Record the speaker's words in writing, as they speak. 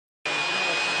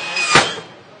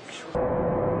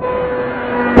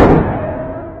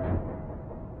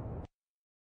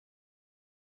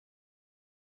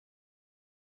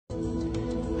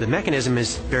The mechanism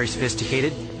is very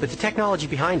sophisticated, but the technology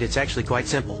behind it's actually quite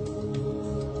simple.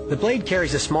 The blade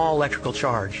carries a small electrical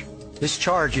charge. This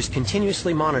charge is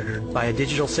continuously monitored by a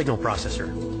digital signal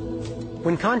processor.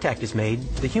 When contact is made,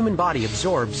 the human body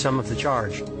absorbs some of the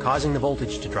charge, causing the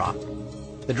voltage to drop.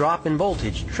 The drop in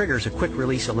voltage triggers a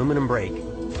quick-release aluminum brake.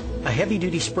 A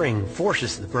heavy-duty spring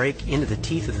forces the brake into the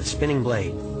teeth of the spinning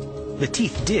blade. The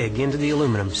teeth dig into the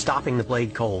aluminum, stopping the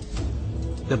blade cold.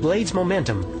 The blade's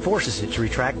momentum forces it to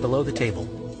retract below the table,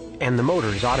 and the motor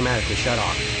is automatically shut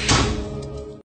off.